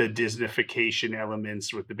the Disneyfication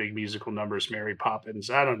elements with the big musical numbers, Mary Poppins.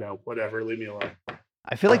 I don't know, whatever, leave me alone.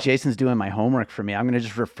 I feel like Jason's doing my homework for me. I'm going to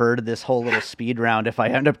just refer to this whole little speed round if I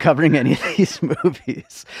end up covering any of these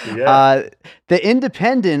movies. Yeah. The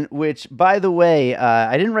Independent, which, by the way,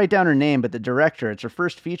 I didn't write down her name, but the director, it's her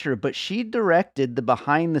first feature, but she directed the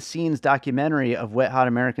behind-the-scenes documentary of Wet Hot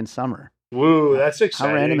American Summer. Woo, that's How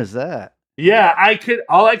exciting. random is that? Yeah,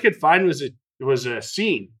 all I could find was a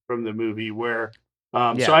scene from the movie where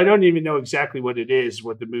so I don't even know exactly what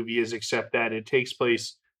the movie is, except that it takes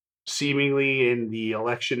place seemingly in the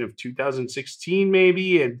election of 2016,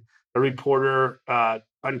 maybe, and a reporter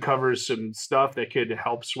uncovers some stuff that could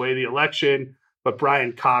help sway the election. But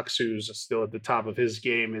Brian Cox, who's still at the top of his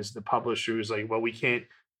game, is the publisher who's like, well, we can't,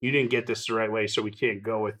 you didn't get this the right way, so we can't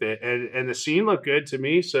go with it. And the scene looked good to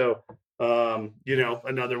me. So,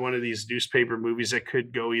 another one of these newspaper movies that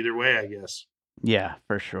could go either way, I guess. Yeah,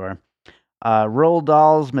 for sure. Roald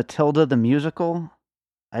Dahl's Matilda the Musical.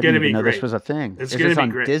 I didn't even know this was a thing. It's is gonna this be on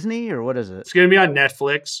great. Disney or what is it? It's going to be on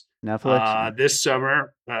Netflix. Netflix. This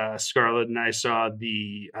summer, Scarlett and I saw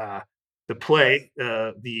the play,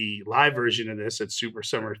 the live version of this at Super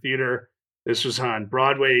Summer Theater. This was on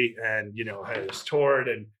Broadway, and it was toured,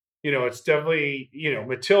 and it's definitely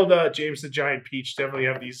Matilda, James the Giant Peach definitely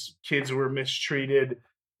have these kids who were mistreated.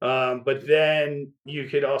 But then you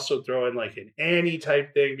could also throw in like an Annie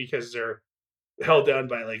type thing because they're held down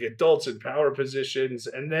by like adults in power positions.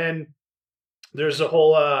 And then there's a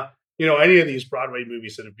whole, any of these Broadway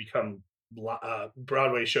movies that have become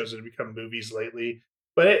Broadway shows that have become movies lately,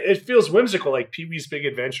 but it feels whimsical, like Pee-wee's Big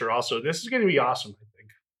Adventure. Also, this is going to be awesome, I think.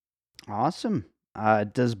 Awesome.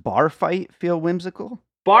 Does Bar Fight feel whimsical?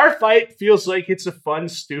 Bar Fight feels like it's a fun,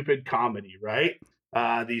 stupid comedy, right?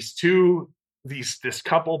 This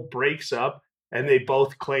couple breaks up, and they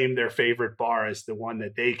both claim their favorite bar as the one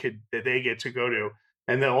that they get to go to.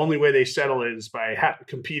 And the only way they settle it is by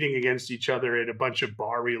competing against each other in a bunch of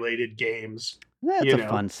bar-related games. That's a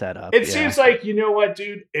fun setup. It seems like, you know what,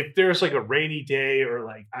 dude? If there's like a rainy day or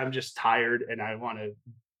like I'm just tired and I want to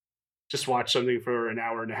just watch something for an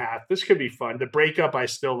hour and a half, this could be fun. The Breakup I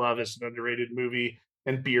still love as an underrated movie,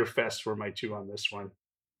 and Beer Fest were my two on this one.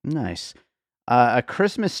 Nice. A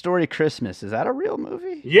Christmas Story Christmas. Is that a real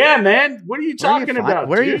movie? Yeah, man. What are you talking about?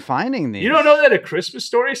 Where are you finding these? You don't know that A Christmas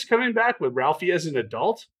Story is coming back with Ralphie as an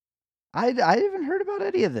adult? I haven't heard about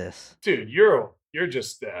any of this. Dude, you're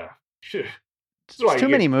just it's too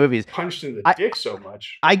many movies. Punched in the dick so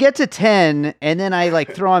much. I get to 10, and then I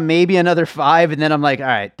like throw on maybe another 5, and then I'm like, all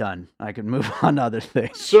right, done. I can move on to other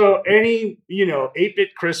things. So any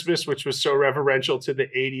 8-Bit Christmas, which was so reverential to the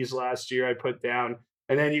 80s last year, I put down.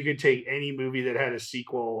 And then you could take any movie that had a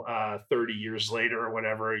sequel 30 years later or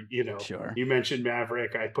whatever, Sure. You mentioned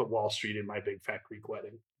Maverick. I put Wall Street in My Big Fat Greek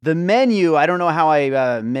Wedding. The Menu, I don't know how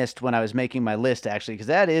I missed when I was making my list, actually, because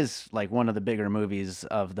that is like one of the bigger movies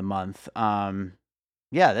of the month.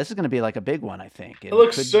 Yeah, this is going to be like a big one, I think. It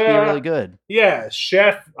looks could be really good. Yeah,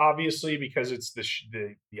 chef, obviously, because it's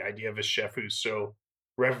the idea of a chef who's so,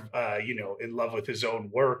 in love with his own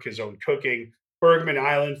work, his own cooking. Bergman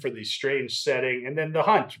Island for the strange setting, and then The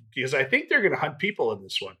Hunt, because I think they're going to hunt people in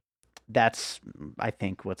this one. That's, I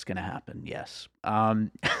think, what's going to happen, yes.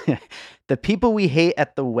 The People We Hate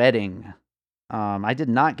at the Wedding. I did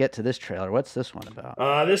not get to this trailer. What's this one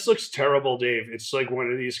about? This looks terrible, Dave. It's like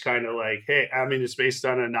one of these kind of like, hey, it's based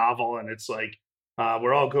on a novel, and it's like,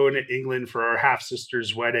 we're all going to England for our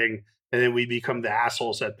half-sister's wedding, and then we become the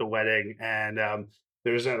assholes at the wedding, and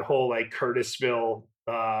there's that whole like Curtisville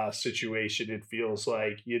situation. It feels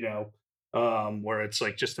like, where it's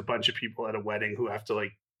like just a bunch of people at a wedding who have to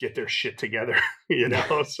like get their shit together,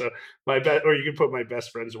 So or you can put My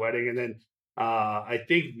Best Friend's Wedding, and then I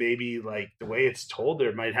think maybe like the way it's told,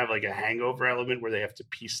 there might have like a hangover element where they have to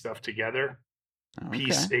piece stuff together. Okay.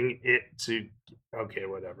 Piecing it to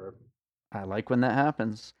whatever. I like when that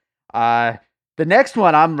happens. The next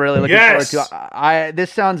one I'm really looking forward to.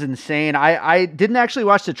 This sounds insane. I didn't actually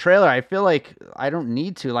watch the trailer. I feel like I don't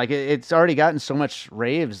need to. Like it's already gotten so much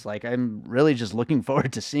raves. Like I'm really just looking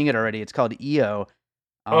forward to seeing it already. It's called EO.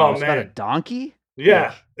 It's about a donkey.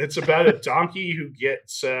 Yeah, it's about a donkey who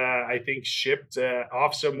gets, I think, shipped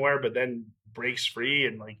off somewhere, but then breaks free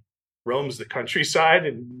and like roams the countryside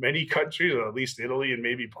in many countries, or at least Italy and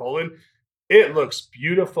maybe Poland. It looks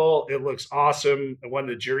beautiful. It looks awesome. It won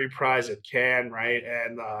the jury prize at Cannes, right?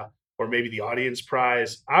 And or maybe the audience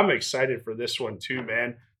prize. I'm excited for this one too,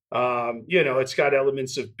 man. It's got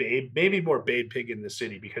elements of Babe, maybe more Babe Pig in the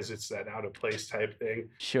City because it's that out of place type thing.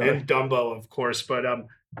 Sure. And Dumbo, of course. But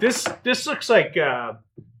this looks like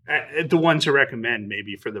the one to recommend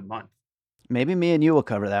maybe for the month. Maybe me and you will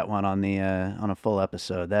cover that one on the on a full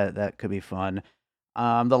episode. That could be fun.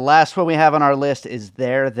 The last one we have on our list is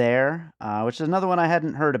There, which is another one I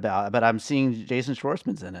hadn't heard about, but I'm seeing Jason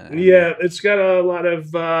Schwartzman's in it. Yeah, it's got a lot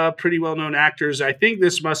of pretty well-known actors. I think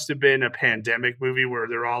this must have been a pandemic movie where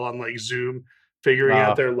they're all on like Zoom figuring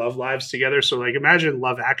out their love lives together. So like imagine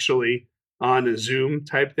Love Actually on a Zoom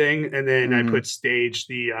type thing. And then I put Stage,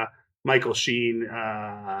 the Michael Sheen,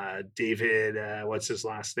 David, what's his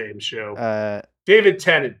last name show? David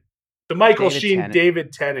Tennant. The Michael Sheen,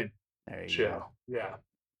 David Tennant show. Go. Yeah.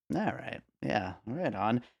 All right. Yeah. Right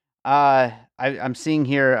on. I'm seeing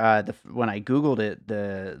here when I Googled it,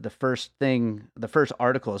 the first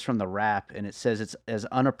article is from The Wrap, and it says it's as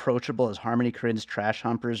unapproachable as Harmony Korine's Trash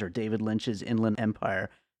Humpers or David Lynch's Inland Empire.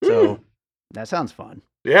 So that sounds fun.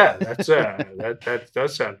 Yeah, that's that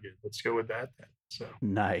does sound good. Let's go with that then. So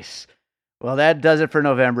nice. Well, that does it for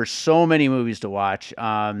November. So many movies to watch.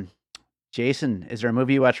 Jason, is there a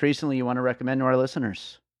movie you watched recently you want to recommend to our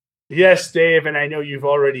listeners? Yes, Dave, and I know you've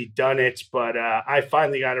already done it, but I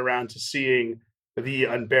finally got around to seeing The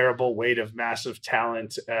Unbearable Weight of Massive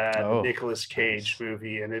Talent, the Nicolas Cage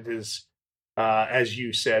movie, and it is, as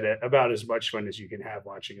you said, about as much fun as you can have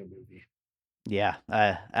watching a movie. Yeah,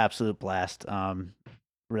 absolute blast.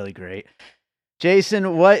 Really great.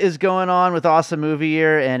 Jason, what is going on with Awesome Movie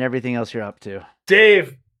Year and everything else you're up to?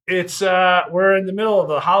 Dave, it's we're in the middle of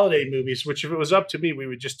the holiday movies, which if it was up to me, we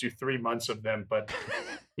would just do 3 months of them, but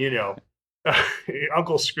you know,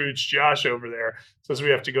 Uncle Scrooge Josh over there says we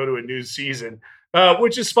have to go to a new season,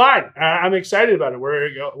 which is fine. I'm excited about it.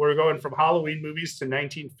 We're going from Halloween movies to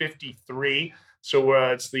 1953. So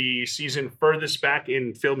it's the season furthest back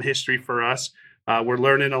in film history for us. We're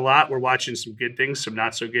learning a lot. We're watching some good things, some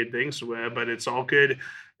not so good things, but it's all good.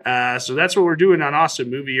 So that's what we're doing on Awesome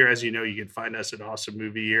Movie Year. As you know, you can find us at Awesome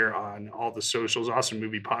Movie Year on all the socials, Awesome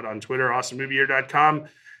Movie Pod on Twitter, awesomemovieyear.com.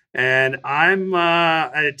 And I'm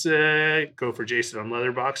at Go for Jason on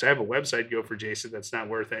Letterboxd. I have a website, Go for Jason, that's not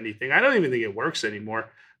worth anything. I don't even think it works anymore.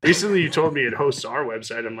 Recently, you told me it hosts our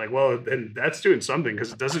website. I'm like, well, then that's doing something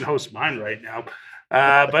because it doesn't host mine right now.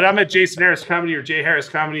 But I'm at Jason Harris Comedy or Jay Harris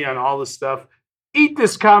Comedy on all this stuff. Eat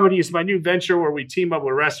This Comedy is my new venture where we team up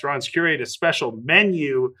with restaurants, curate a special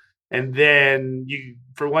menu, and then you,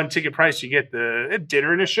 for one ticket price, you get the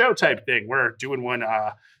dinner and a show type thing. We're doing one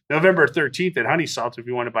November 13th at Honey Salt. If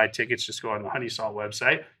you want to buy tickets, just go on the Honey Salt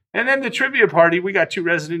website. And then the trivia party, we got 2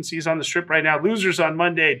 residencies on the Strip right now. Losers on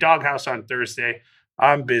Monday, Doghouse on Thursday.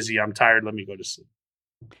 I'm busy. I'm tired. Let me go to sleep.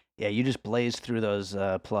 Yeah, you just blazed through those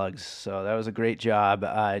plugs. So that was a great job.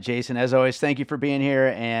 Jason, as always, thank you for being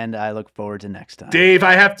here, and I look forward to next time. Dave,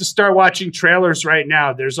 I have to start watching trailers right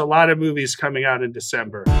now. There's a lot of movies coming out in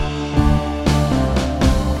December.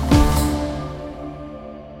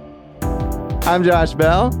 I'm Josh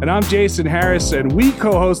Bell. And I'm Jason Harris, and we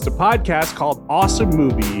co-host a podcast called Awesome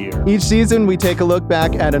Movie Year. Each season, we take a look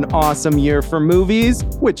back at an awesome year for movies,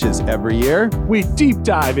 which is every year. We deep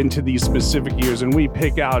dive into these specific years, and we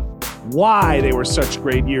pick out why they were such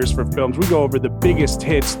great years for films. We go over the biggest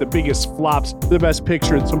hits, the biggest flops, the best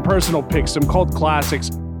pictures, some personal picks, some cult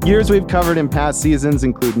classics. Years we've covered in past seasons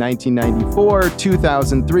include 1994,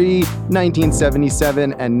 2003,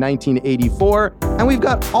 1977, and 1984, and we've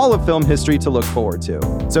got all of film history to look forward to.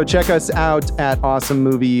 So check us out at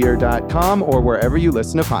awesomemovieyear.com or wherever you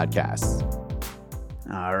listen to podcasts.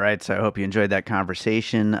 All right, so I hope you enjoyed that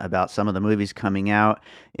conversation about some of the movies coming out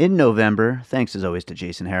in November. Thanks, as always, to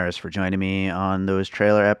Jason Harris for joining me on those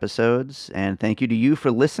trailer episodes, and thank you to you for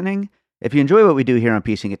listening. If you enjoy what we do here on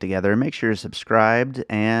Piecing It Together, make sure you're subscribed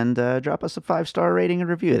and drop us a 5-star rating and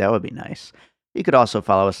review. That would be nice. You could also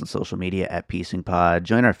follow us on social media at Piecing Pod.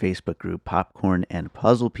 Join our Facebook group, Popcorn and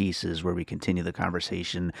Puzzle Pieces, where we continue the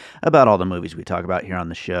conversation about all the movies we talk about here on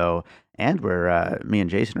the show. And where me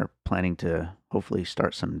and Jason are planning to hopefully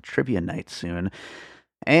start some trivia nights soon.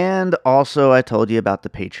 And also, I told you about the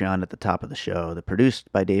Patreon at the top of the show, the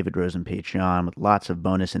Produced by David Rosen Patreon with lots of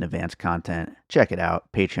bonus and advanced content. Check it out,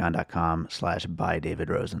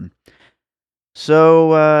 patreon.com/bydavidrosen.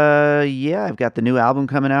 So, yeah, I've got the new album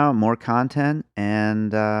coming out, more content,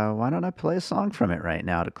 and why don't I play a song from it right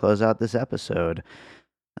now to close out this episode?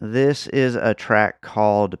 This is a track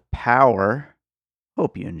called Power.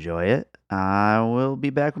 Hope you enjoy it. We'll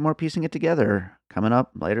be back with more Piecing It Together coming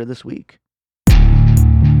up later this week.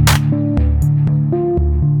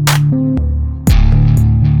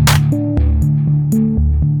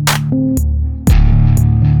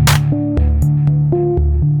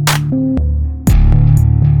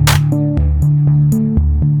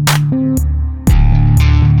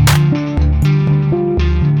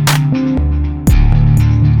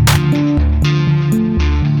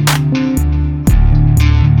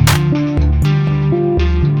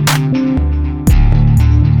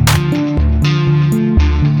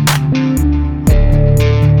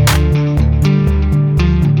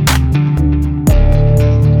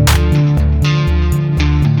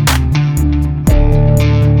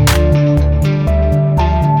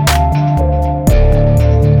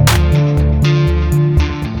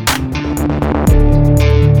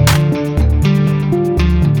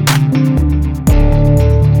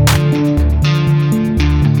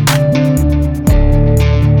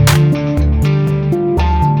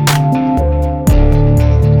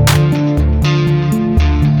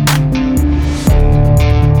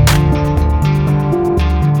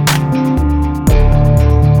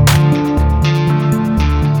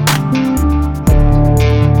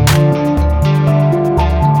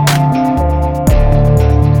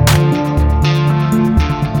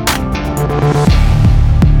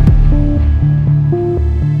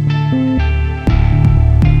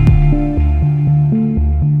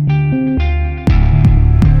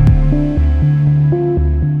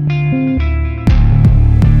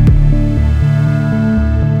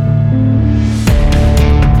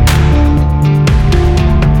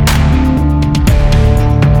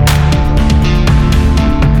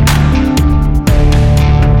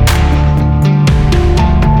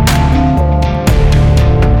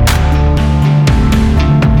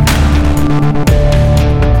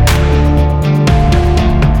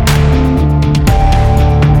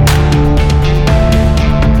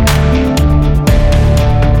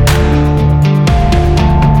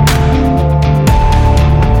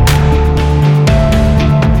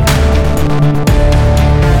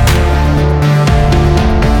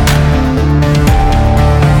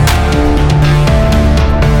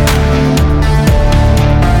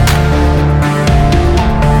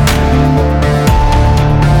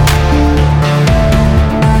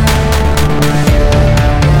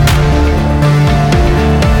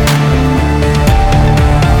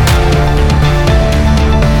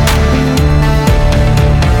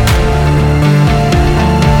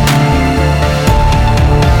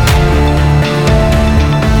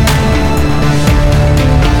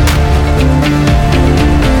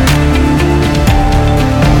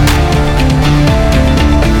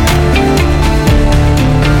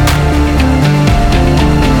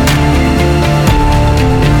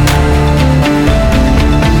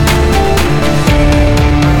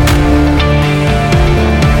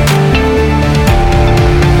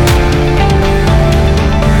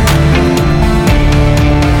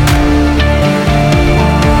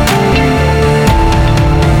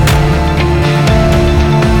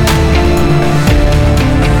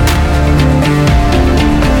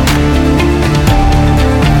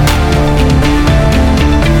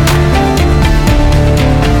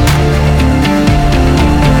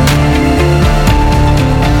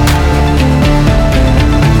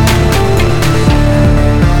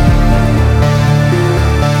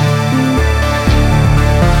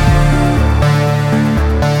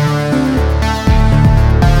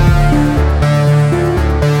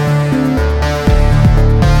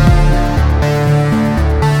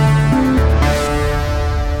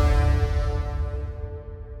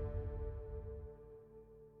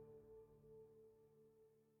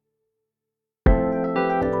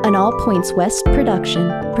 an All Points West production,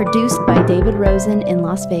 produced by David Rosen in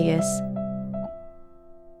Las Vegas.